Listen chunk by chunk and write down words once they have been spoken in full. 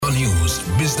Local news,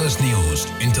 business news,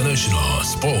 international,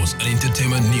 sports and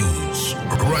entertainment news.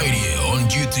 Right here on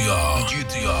GTR.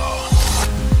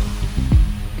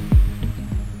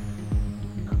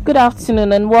 Good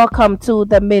afternoon and welcome to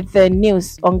the Midday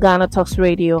news on Ghana Talks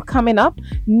Radio. Coming up,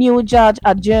 new judge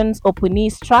adjourns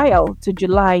Opuni's trial to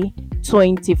July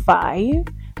 25.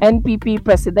 NPP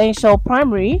presidential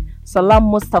primary, Salam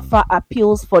Mustafa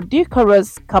appeals for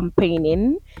decorous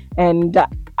campaigning, and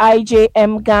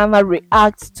IJM Ghana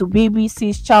reacts to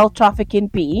BBC's child trafficking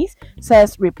piece,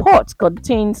 says report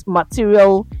contains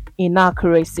material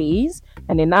inaccuracies.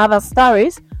 And in other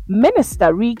stories,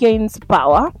 minister regains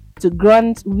power to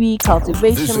grant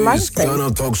cultivation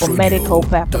license for medical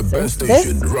purposes.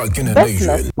 This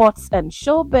business, sports and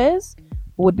showbiz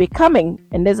would be coming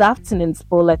in this afternoon's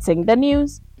bulletin. The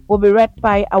news will be read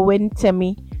by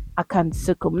Awentemi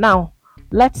Akansukum. Now,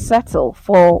 let's settle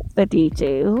for the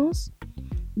details.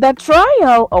 The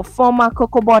trial of former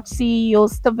Cocobot CEO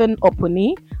Stephen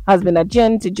Opuni has been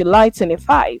adjourned to July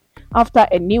 25 after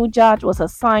a new judge was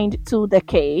assigned to the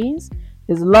case.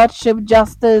 His Lordship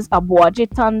Justice Abuaji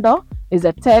Tando is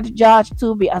the third judge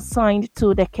to be assigned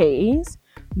to the case.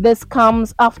 This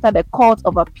comes after the Court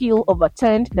of Appeal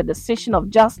overturned the decision of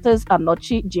Justice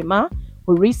Anochi Jima,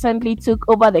 who recently took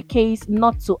over the case,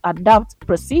 not to adapt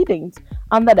proceedings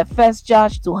under the first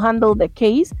judge to handle the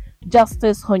case,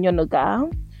 Justice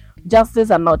Honyonuga. Justice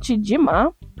Anochi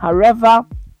Jima, however,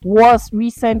 was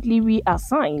recently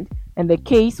reassigned, and the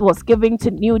case was given to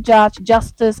new judge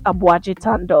Justice Abuaji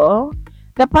Tando.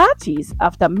 The parties,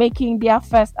 after making their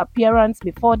first appearance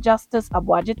before Justice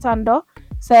Abuaji Tando,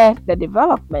 said the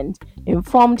development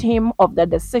informed him of the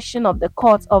decision of the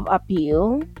Court of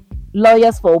Appeal.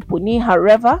 Lawyers for Opuni,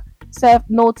 however, served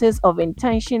notice of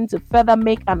intention to further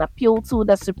make an appeal to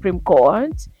the Supreme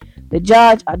Court. The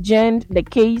judge adjourned the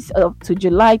case to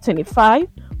July 25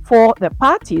 for the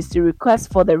parties to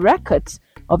request for the records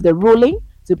of the ruling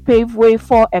to pave way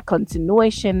for a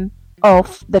continuation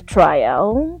of the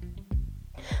trial.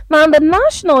 Now, the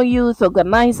National Youth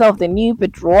Organizer of the New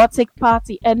Patriotic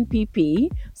Party NPP,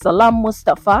 Salam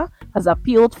Mustafa, has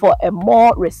appealed for a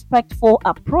more respectful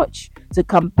approach to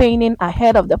campaigning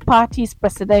ahead of the party's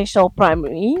presidential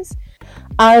primaries.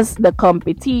 As the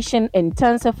competition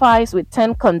intensifies with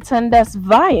 10 contenders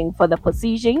vying for the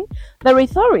position, the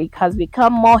rhetoric has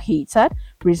become more heated,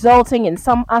 resulting in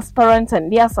some aspirants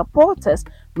and their supporters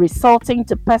resorting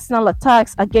to personal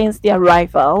attacks against their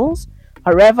rivals.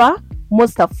 However,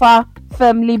 Mustafa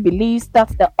firmly believes that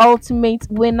the ultimate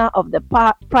winner of the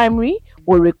primary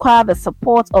will require the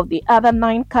support of the other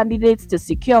 9 candidates to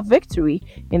secure victory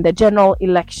in the general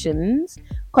elections.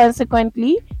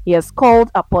 Consequently, he has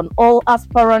called upon all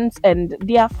aspirants and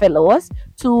their fellows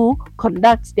to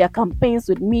conduct their campaigns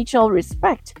with mutual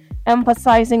respect,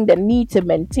 emphasizing the need to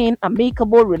maintain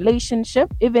amicable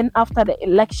relationship even after the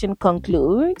election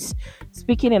concludes.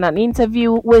 Speaking in an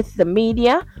interview with the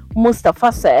media,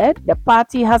 Mustafa said the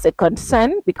party has a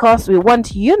concern because we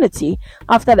want unity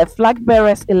after the flag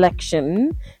bearers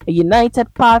election. A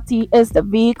united party is the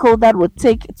vehicle that will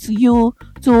take you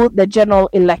to the general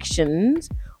elections.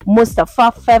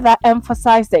 Mustafa further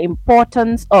emphasized the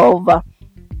importance of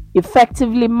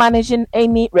effectively managing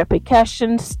any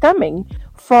repercussions stemming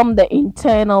from the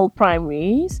internal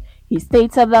primaries. He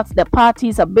stated that the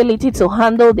party's ability to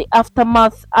handle the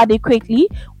aftermath adequately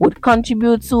would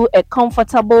contribute to a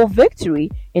comfortable victory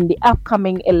in the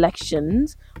upcoming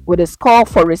elections. With his call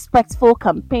for respectful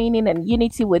campaigning and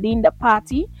unity within the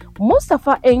party,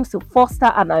 Mustafa aims to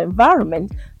foster an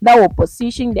environment that will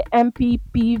position the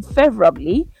MPP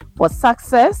favorably for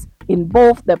success in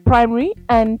both the primary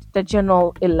and the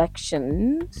general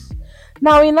elections.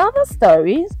 Now, in other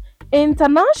stories,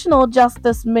 International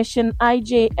Justice Mission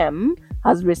IJM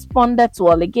has responded to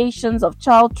allegations of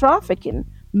child trafficking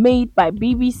made by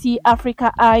BBC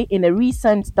Africa Eye in a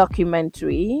recent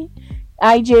documentary.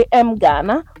 IJM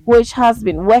Ghana, which has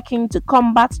been working to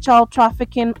combat child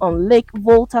trafficking on Lake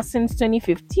Volta since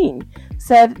 2015,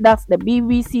 said that the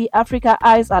BBC Africa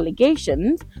Eye's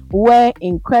allegations were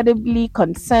incredibly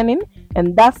concerning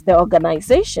and that the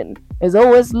organization is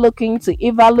always looking to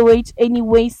evaluate any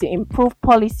ways to improve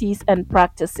policies and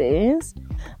practices.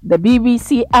 The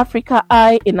BBC Africa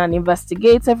Eye, in an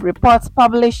investigative report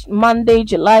published Monday,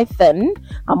 July 10,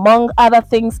 among other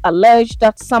things, alleged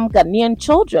that some Ghanaian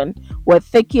children were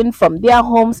taken from their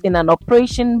homes in an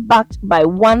operation backed by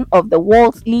one of the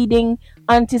world's leading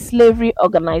anti-slavery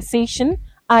organization,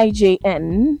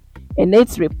 IJN. In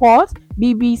its report,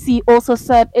 BBC also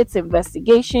said its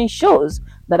investigation shows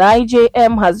that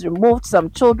IJM has removed some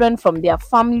children from their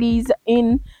families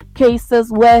in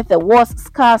cases where there was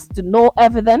scarce to no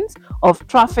evidence of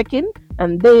trafficking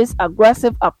and this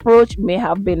aggressive approach may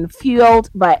have been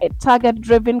fueled by a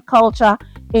target-driven culture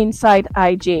inside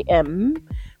IJM.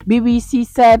 BBC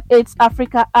said its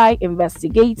Africa Eye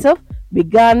investigative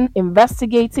began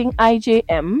investigating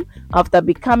IJM after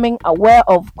becoming aware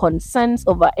of concerns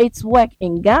over its work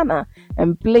in Ghana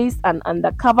and placed an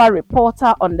undercover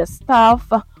reporter on the staff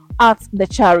at the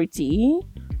charity.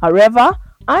 However,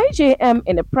 IJM,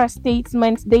 in a press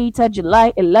statement dated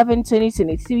July 11,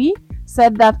 2023,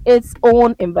 said that its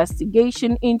own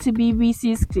investigation into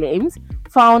BBC's claims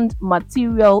found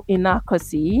material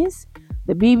inaccuracies.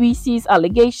 The BBC's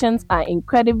allegations are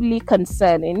incredibly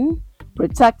concerning.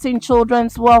 Protecting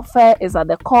children's welfare is at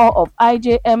the core of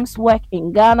IJM's work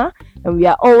in Ghana, and we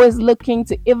are always looking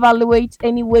to evaluate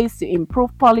any ways to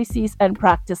improve policies and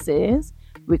practices.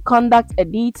 We conduct a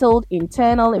detailed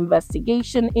internal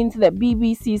investigation into the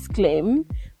BBC's claim.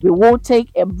 We will take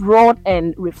a broad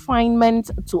and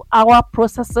refinement to our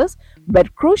processes,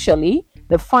 but crucially,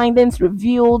 the findings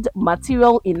revealed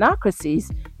material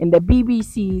inaccuracies in the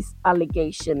BBC's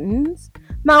allegations.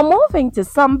 Now, moving to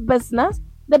some business,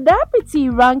 the deputy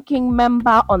ranking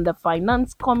member on the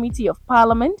Finance Committee of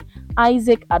Parliament,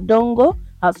 Isaac Adongo,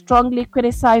 has strongly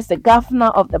criticized the governor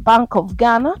of the Bank of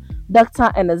Ghana,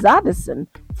 Dr. Enes Addison,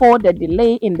 for the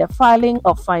delay in the filing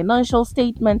of financial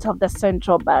statements of the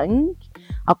central bank.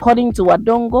 According to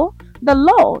Adongo, the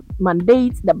law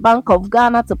mandates the Bank of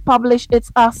Ghana to publish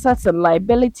its assets and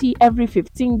liability every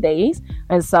 15 days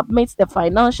and submit the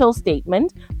financial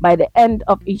statement by the end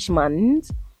of each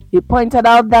month. He pointed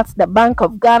out that the Bank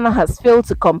of Ghana has failed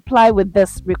to comply with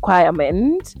this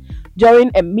requirement.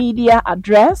 During a media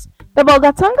address, the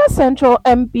Bolgatanga Central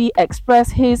MP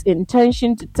expressed his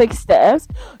intention to take steps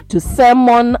to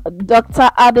summon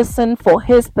Dr. Addison for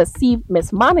his perceived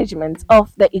mismanagement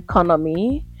of the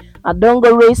economy.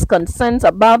 Adongo raised concerns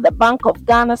about the Bank of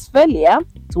Ghana's failure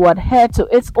to adhere to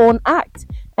its own act,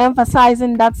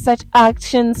 emphasizing that such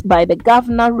actions by the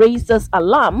governor raises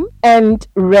alarm and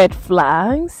red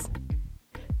flags.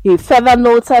 He further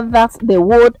noted that they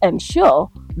would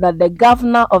ensure that the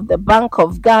governor of the Bank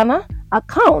of Ghana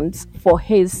accounts for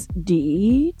his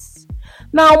deeds.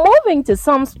 Now, moving to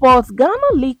some sports,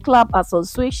 Ghana League Club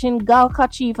Association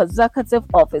Galka Chief Executive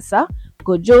Officer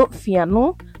Kojo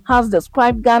Fianu has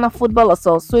described Ghana Football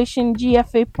Association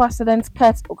GFA President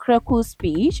Kurt Okreku's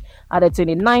speech at the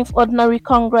 29th Ordinary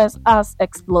Congress as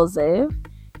explosive.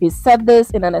 He said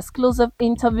this in an exclusive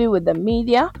interview with the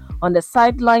media on the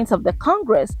sidelines of the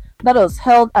Congress that was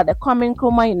held at the Kwame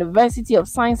Nkrumah University of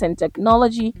Science and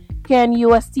Technology,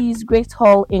 KNUST's Great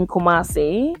Hall in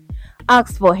Kumasi.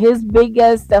 Asked for his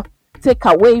biggest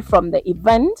takeaway from the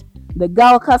event, the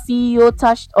Galka CEO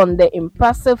touched on the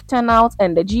impressive turnout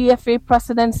and the GFA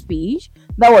president's speech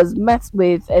that was met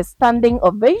with a standing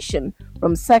ovation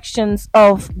from sections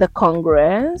of the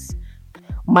Congress.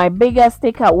 My biggest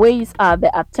takeaways are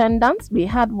the attendance. We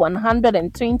had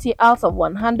 120 out of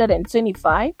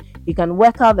 125. You can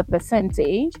work out the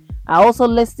percentage. I also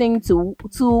listened to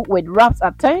with rapt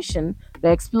attention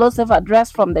the explosive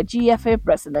address from the GFA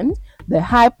president, the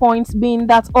high points being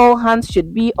that all hands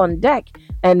should be on deck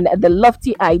and the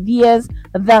lofty ideas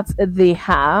that they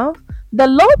have. The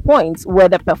low points were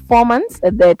the performance,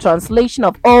 the translation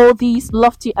of all these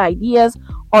lofty ideas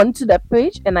onto the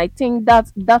page, and I think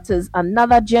that is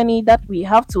another journey that we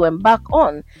have to embark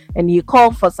on. And he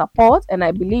called for support, and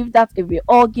I believe that if we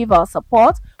all give our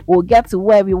support, we'll get to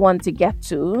where we want to get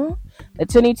to. The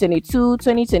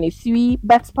 2022-2023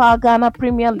 Betpower Ghana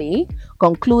Premier League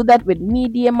concluded with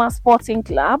Midday Sporting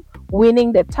Club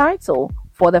winning the title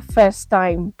for the first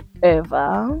time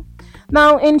ever.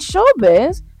 Now, in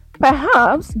showbiz,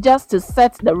 perhaps just to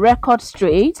set the record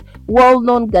straight,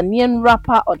 well-known Ghanaian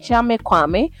rapper Ochame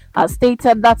Kwame has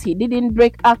stated that he didn't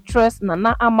break actress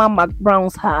Nana Ama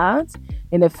McBrown's heart.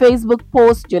 In a Facebook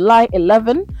post July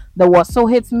 11, the Warsaw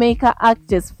hitmaker asked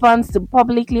his fans to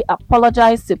publicly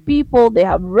apologize to people they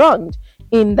have wronged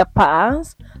in the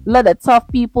past. Let the tough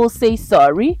people say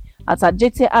sorry. At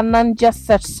Ajete Anand just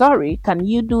said sorry. Can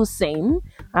you do same?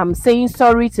 I'm saying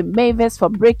sorry to Mavis for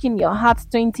breaking your heart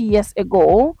 20 years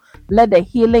ago. Let the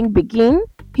healing begin,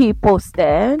 he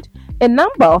posted. A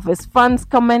number of his fans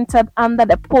commented under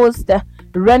the post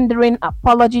rendering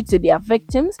apology to their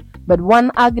victims, but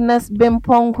one, Agnes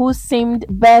Bimpong, who seemed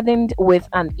burdened with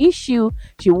an issue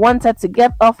she wanted to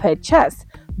get off her chest,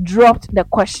 dropped the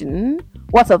question.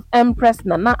 What of Empress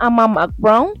Nana Ama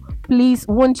McBrown? Please,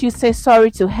 won't you say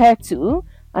sorry to her too?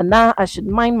 And now I should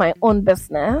mind my own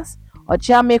business.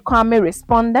 Ochame Kwame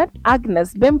responded,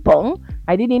 Agnes Bimpong,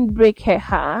 I didn't break her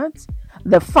heart.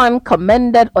 The fan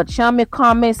commended Ochame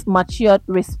Kwame's matured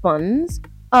response.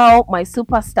 Oh, my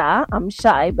superstar, I'm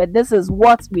shy, but this is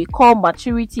what we call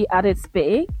maturity at its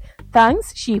peak.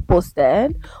 Thanks, she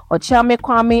posted. Ochame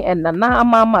Kwame and Nana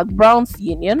Ama McBrown's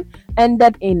union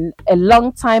ended in a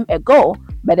long time ago,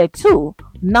 but the two,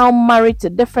 now married to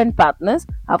different partners,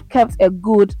 have kept a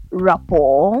good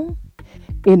rapport.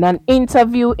 In an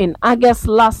interview in August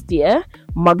last year,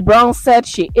 McBrown said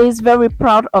she is very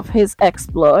proud of his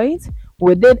exploits.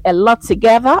 We did a lot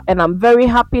together, and I'm very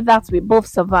happy that we both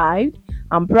survived.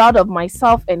 I'm proud of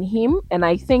myself and him, and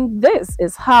I think this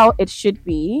is how it should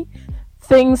be.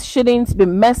 Things shouldn't be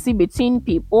messy between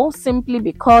people simply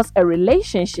because a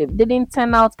relationship didn't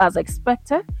turn out as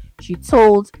expected, she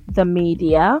told the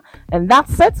media. And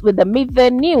that's it with the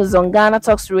Midday News on Ghana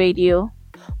Talks Radio.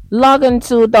 Log on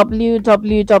to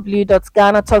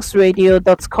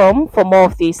www.GhanaTalksRadio.com for more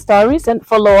of these stories and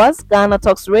follow us, Ghana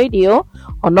Talks Radio,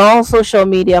 on all social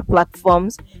media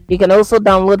platforms. You can also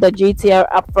download the GTR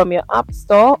app from your App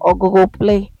Store or Google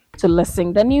Play to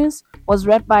listen. The news was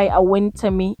read by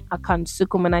Awentemi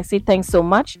Akansukum, and I say thanks so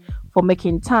much for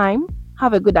making time.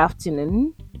 Have a good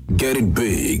afternoon. Get it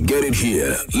big, get it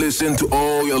here. Listen to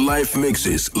all your live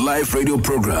mixes, live radio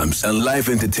programs, and live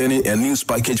entertaining and news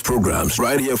package programs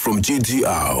right here from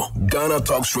GTR, Ghana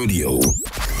Talks Radio.